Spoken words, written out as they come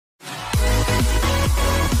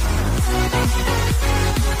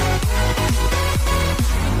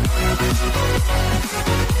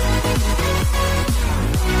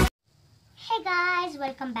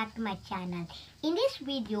welcome back to my channel. In this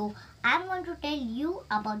video, I am going to tell you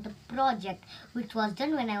about the project which was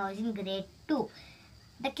done when I was in grade 2.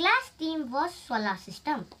 The class theme was solar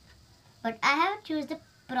system, but I have chosen the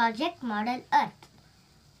project model Earth.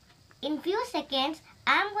 In few seconds,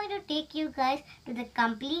 I am going to take you guys to the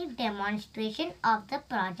complete demonstration of the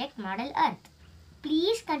project model Earth.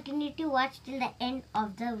 Please continue to watch till the end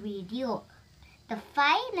of the video. The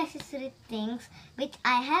 5 necessary things which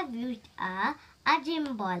I have used are a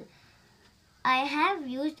gym ball. I have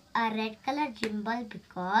used a red color gym ball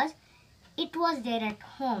because it was there at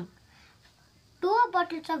home. 2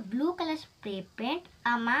 bottles of blue color spray paint,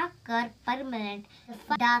 a marker permanent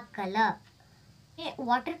dark color, a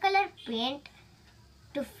watercolor paint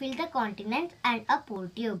to fill the continents and a pool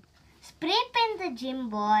tube. Spray paint the gym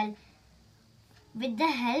ball with the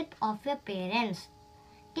help of your parents.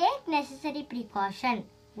 Take necessary precaution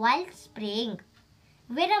while spraying.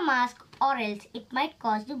 Wear a mask or else it might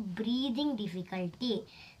cause you breathing difficulty.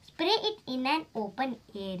 Spray it in an open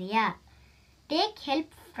area. Take help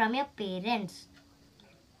from your parents.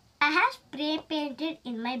 I have spray painted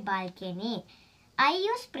in my balcony. I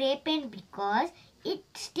use spray paint because it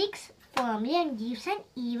sticks firmly and gives an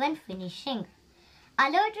even finishing.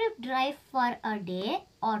 Allow it to dry for a day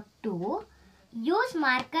or 2. Use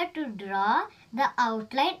marker to draw the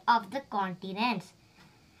outline of the continents.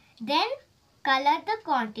 Then color the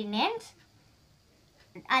continents.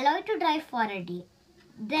 Allow it to dry for a day.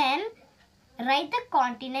 Then write the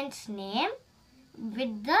continent's name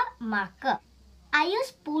with the marker. I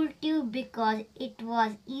use pool tube because it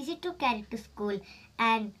was easy to carry to school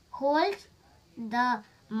and holds the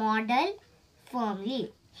model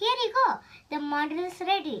firmly. Here you go. The model is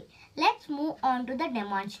ready. Let's move on to the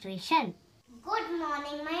demonstration. Good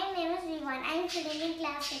morning, my name is Rivan. I am studying in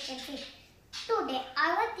class 2nd. Today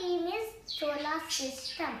our theme is solar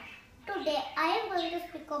system. Today I am going to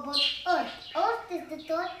speak about Earth. Earth is the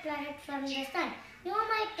 3rd planet from the Sun. You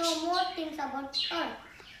might know more things about Earth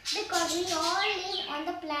because we all live on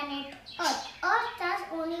the planet Earth. Earth has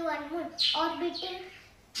only one moon orbiting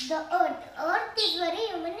the Earth. Earth is very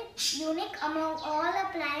unique among all the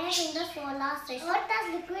planets in the solar system. Earth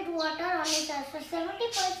has liquid water on its surface.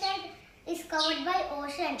 70% is covered by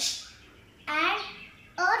ocean, and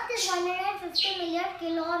Earth is 150 million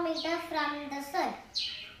kilometers from the Sun.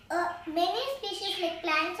 Many species like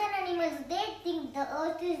plants and animals, they think the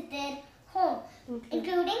Earth is their home,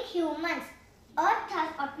 including humans. Earth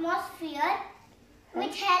has atmosphere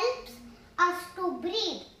which helps us to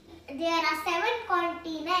breathe. There are 7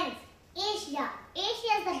 continents. Asia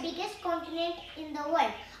is the biggest continent in the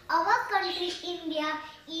world. Our country India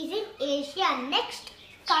is in Asia. Next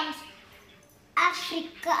comes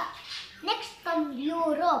Africa. Next comes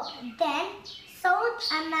Europe. Then South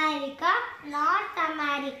America, North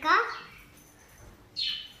America,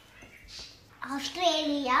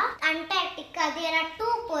 Australia, Antarctica. There are 2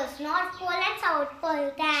 poles, North Pole and South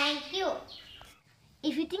Pole. Thank you.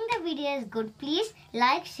 If you think the video is good, please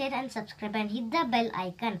like, share and subscribe and hit the bell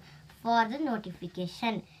icon for the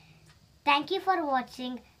notification. Thank you for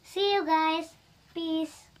watching. See you guys.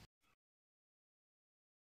 Peace.